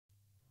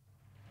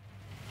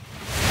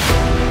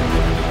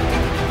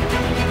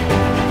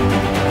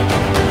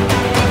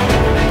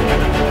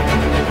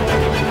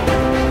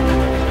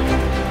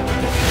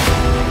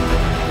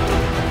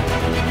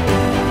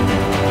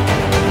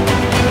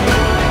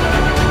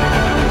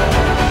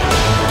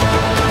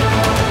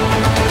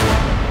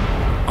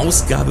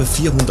Ausgabe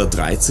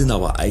 413,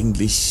 aber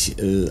eigentlich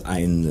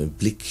ein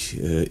Blick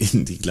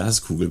in die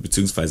Glaskugel,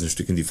 beziehungsweise ein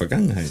Stück in die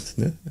Vergangenheit.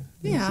 Ne?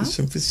 Ja, das ist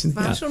schon ein bisschen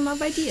war her. schon mal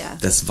bei dir.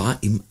 Das war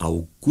im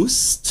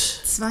August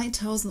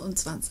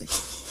 2020.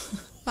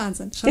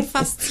 Wahnsinn, schon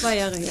fast 2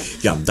 Jahre her.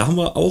 Ja, da haben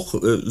wir auch,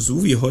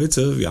 so wie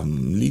heute, wir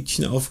haben ein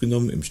Liedchen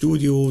aufgenommen im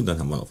Studio, dann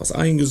haben wir auch was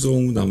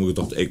eingesungen, dann haben wir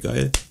gedacht, ey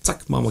geil,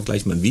 zack, machen wir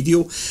gleich mal ein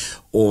Video.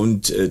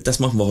 Und das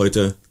machen wir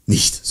heute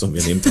nicht,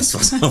 sondern wir nehmen das,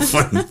 was wir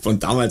von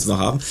damals noch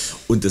haben.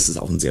 Und das ist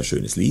auch ein sehr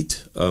schönes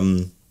Lied.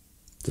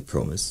 The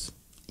Promise.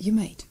 You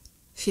made.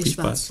 Viel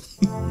Spaß.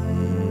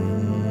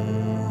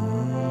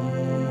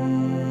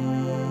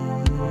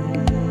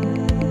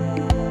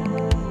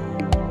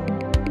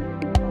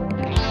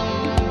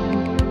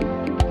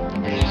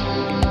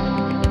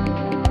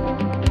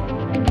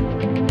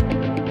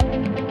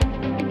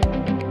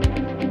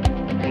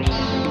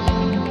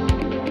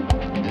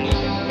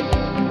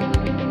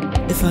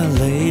 If I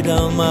lay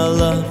down my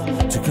love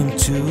to come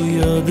to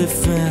your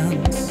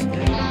defense,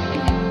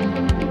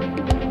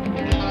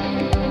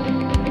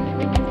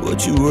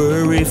 would you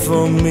worry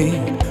for me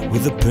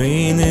with the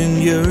pain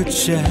in your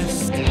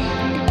chest?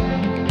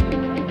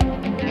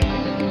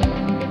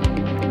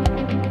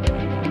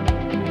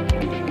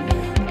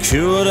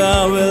 Could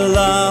I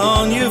rely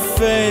on your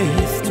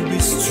faith to be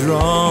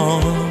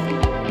strong,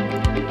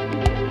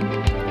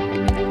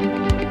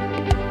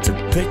 to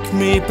pick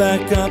me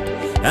back up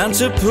and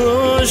to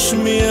push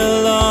me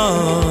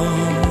along?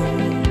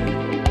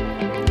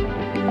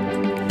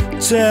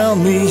 Tell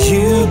me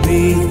you'll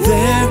be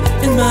there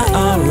in my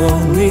hour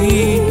of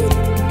need.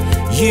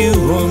 You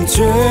won't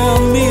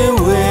turn me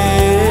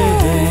away.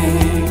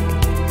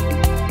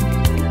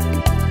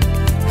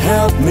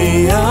 Help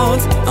me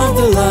out of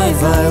the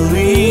life I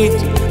lead.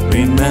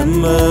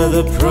 Remember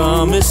the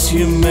promise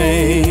you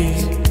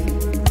made.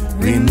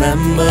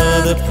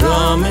 Remember the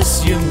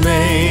promise you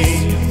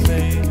made.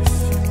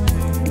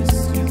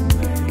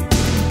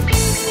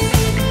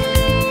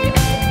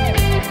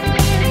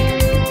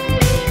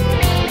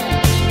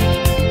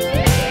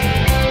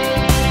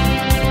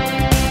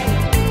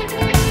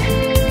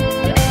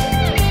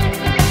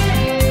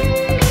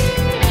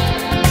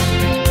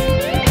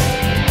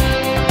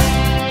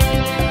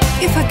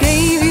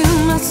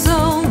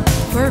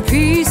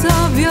 Piece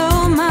of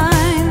your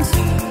mind,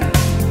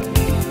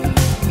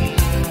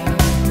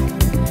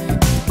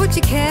 would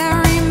you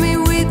carry me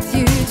with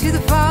you to the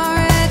far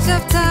edge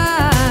of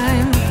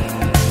time?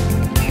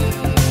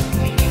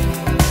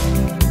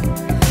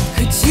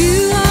 Could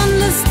you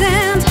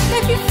understand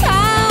if you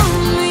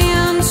found me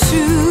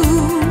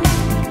untrue?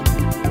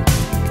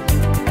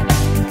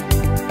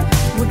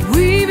 Would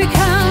we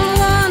become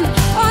one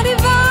or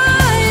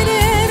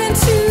divided in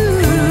two?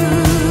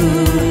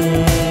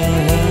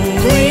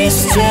 Please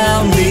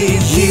tell me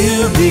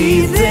you'll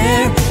be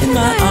there in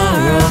my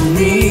hour of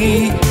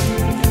need.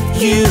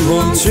 You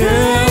won't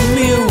turn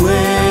me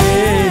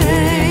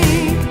away.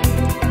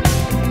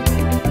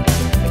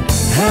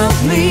 Help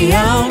me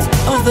out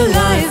of the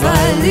life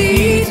I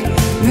lead.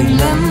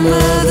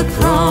 Remember the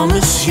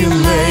promise you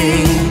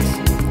made.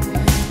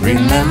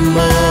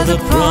 Remember the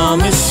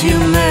promise you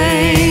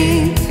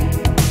made.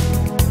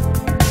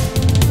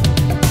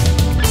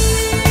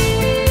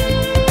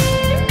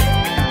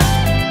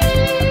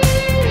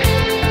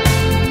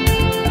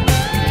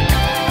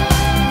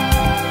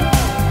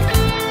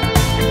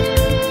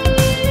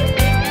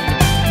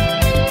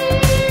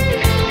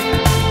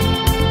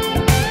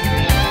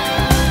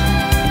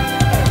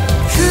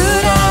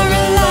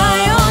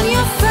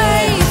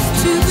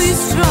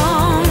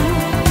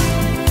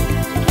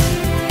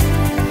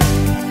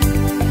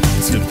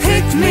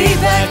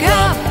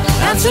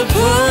 To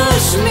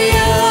push me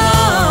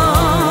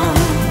along.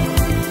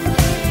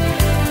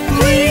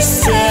 Please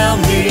tell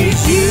me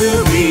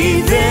you'll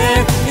be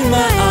there in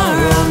my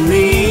hour of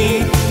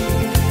need.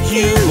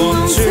 You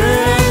won't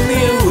turn me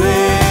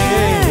away.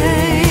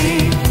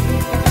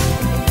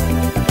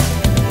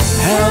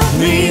 Help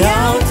me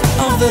out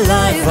of the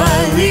life I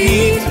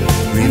lead.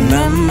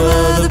 Remember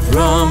the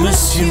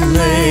promise you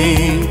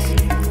made.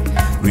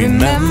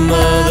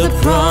 Remember the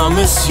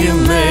promise you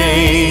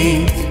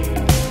made.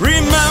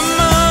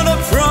 Remember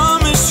the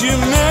promise you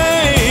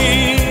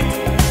made.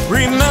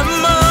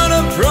 Remember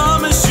the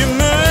promise you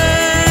made.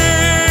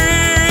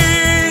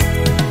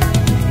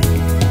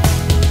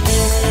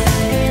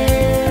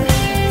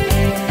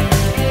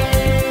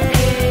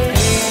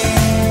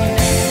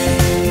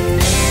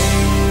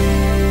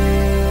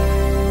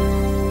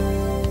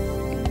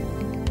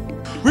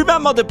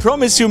 Remember the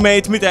promise you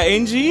made mit der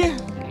Angie.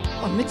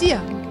 Und mit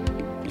dir.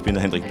 Ich bin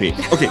der Hendrik P.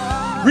 Okay.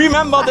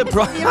 Remember the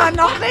promise. Die man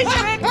noch nicht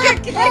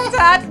mitgekriegt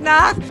hat,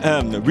 nach.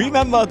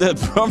 Remember the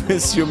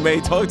promise you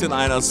made heute in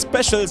einer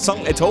Special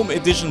Song at Home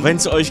Edition. Wenn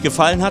es euch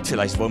gefallen hat,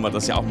 vielleicht wollen wir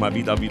das ja auch mal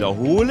wieder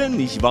wiederholen,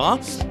 nicht wahr?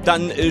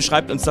 Dann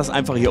schreibt uns das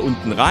einfach hier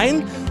unten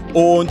rein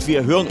und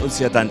wir hören uns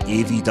ja dann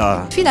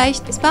wieder.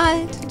 Vielleicht bis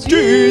bald.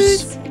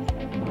 Tschüss.